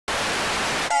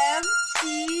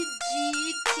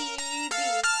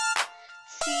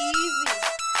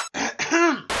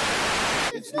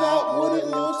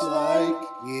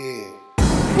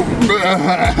You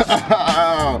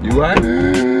right?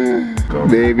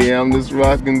 Baby, I'm just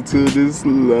rocking to this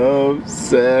love,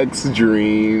 sex,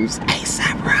 dreams.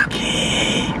 ASAP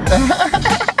Rocky.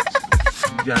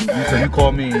 So you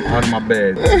call me out of my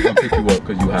bed, I'll pick you up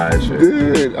because you high as shit.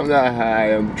 Dude, I'm not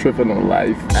high, I'm tripping on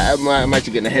life. I'm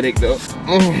actually getting a headache though. I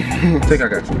think I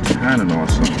got some tannin or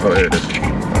something. Oh, here it is.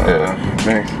 Yeah.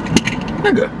 Thanks.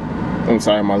 Nigga. I'm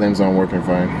sorry, my limbs aren't working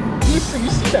fine. You see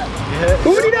that? Yeah.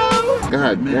 Booty though?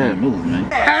 God damn. Move, man.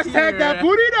 Hashtag that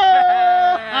booty though!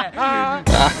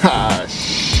 Ah,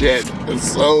 shit.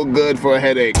 It's so good for a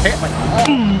headache. Yo,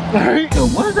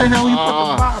 what the hell you put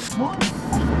the box, boy?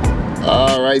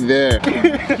 Right there.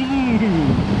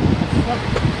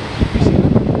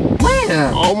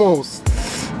 Where? Almost.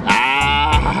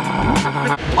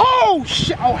 Ah. Oh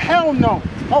shit! Oh hell no!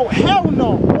 Oh hell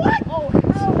no! What? Oh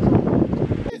hell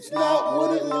no! It's not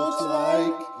what it looks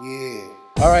like, yeah.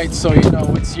 Alright, so you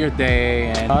know, it's your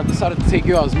day, and I decided to take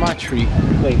you out as my treat.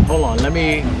 Wait, hold on, let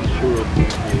me shoot.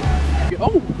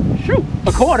 Oh, shoot!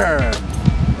 A quarter!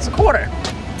 It's a quarter!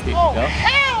 Here you Oh go.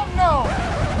 hell no!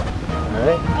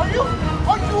 Alright. Are you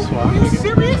serious? Are you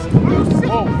serious?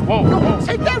 Whoa, whoa, No, whoa.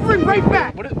 take that ring right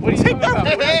back! What are you Take talking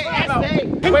that about? ring What are you talking about?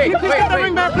 Can you please take that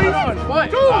ring back, please? Hold on,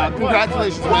 what? Dude,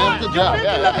 Congratulations, man. Good job. You're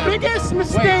making the biggest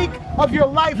mistake of your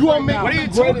life right now. What are you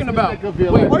talking about?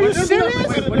 Are you serious?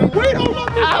 We don't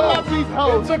love these I love these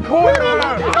hoes. It's a quarter!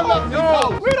 I love these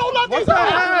hoes. We don't love What these the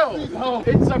hoes. hell?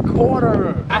 It's a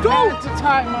quarter. I had to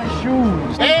tie my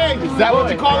shoes. Hey, is that what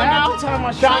you call it I now? had to tie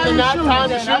my shoes. Tying the knot, tying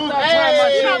the Yeah, shoes. I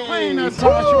Hey, tied my shoes. I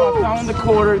found the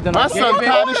quarter, then my I son gave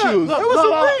tied the it. shoes. It was a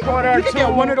ring. Quarter You can get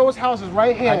to- one of those houses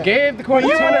right here. I gave the quarter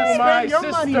You to didn't my spend your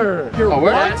money. sister. Oh,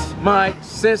 what? That's my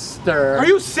sister. Are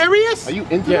you serious? Are you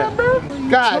into Yeah. that, bro?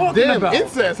 God talking damn, about?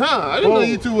 incest, huh? I didn't know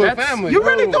you two were That's- family. You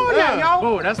really doing that, yo?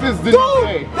 Oh, that's This is the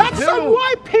Dude, that's Dude. some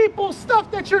white people stuff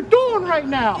that you're doing right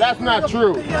now. That's not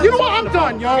true. You know what? I'm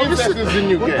done, yo. Incest is the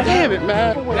new game. Damn it,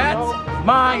 man. That's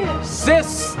my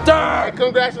sister.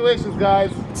 Congratulations,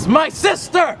 guys. It's my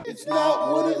sister. It's not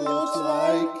what it looks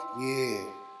like, yeah.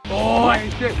 Boy.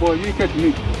 Shit, boy, you ain't catching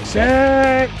me.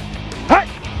 Set. Hey!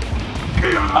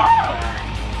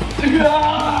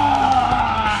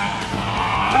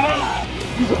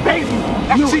 He's a baby.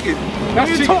 That's cheating. What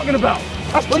are you talking about?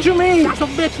 What you mean? That's a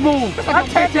bitch move. I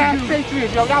take that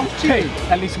Patriots, yo. That was cheating. Hey,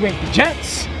 at least we ain't the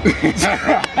Jets.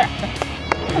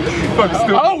 Fucking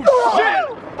stupid. Oh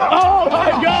shit! Oh my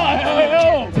God! Yo,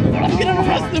 what are you getting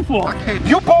arrested for?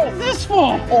 You both This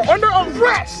for? are under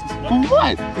arrest. For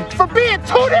what? For being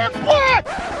too damn blood.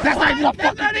 That's not even a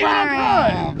fucking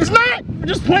crime. It's not. We're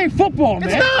just playing football, man.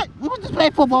 It's not. We was just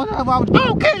playing football.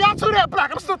 Okay, y'all too damn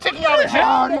black. I'm still taking y'all to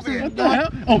jail. What the hell?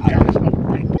 Oh God!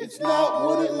 It's not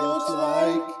what it looks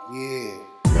like, yeah.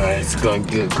 It's gonna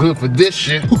get good for this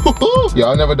shit.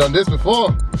 Y'all never done this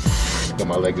before. Got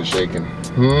my legs are shaking.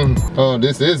 Oh,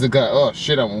 this is the guy. Oh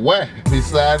shit, I'm wet. Be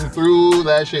sliding through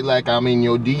that shit like I'm in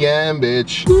your DM,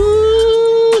 bitch.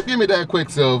 Ooh, give me that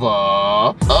Quicksilver.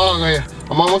 Oh man,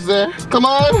 I'm almost there. Come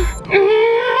on.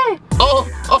 Oh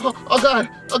God,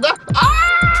 oh God.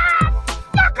 Ah!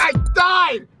 Fuck, I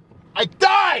died. I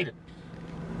died.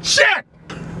 Shit.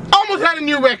 Almost had a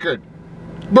new record.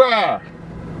 Bruh.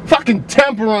 Fucking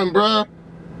temperament, bruh.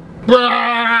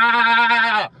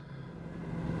 Bruh.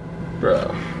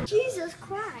 Bruh. Jesus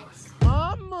Christ.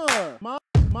 Mama, Mama,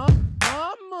 Mama,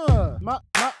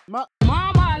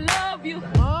 I love you.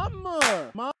 Mama,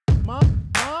 Mama,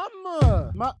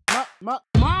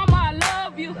 Mama, I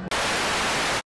love you.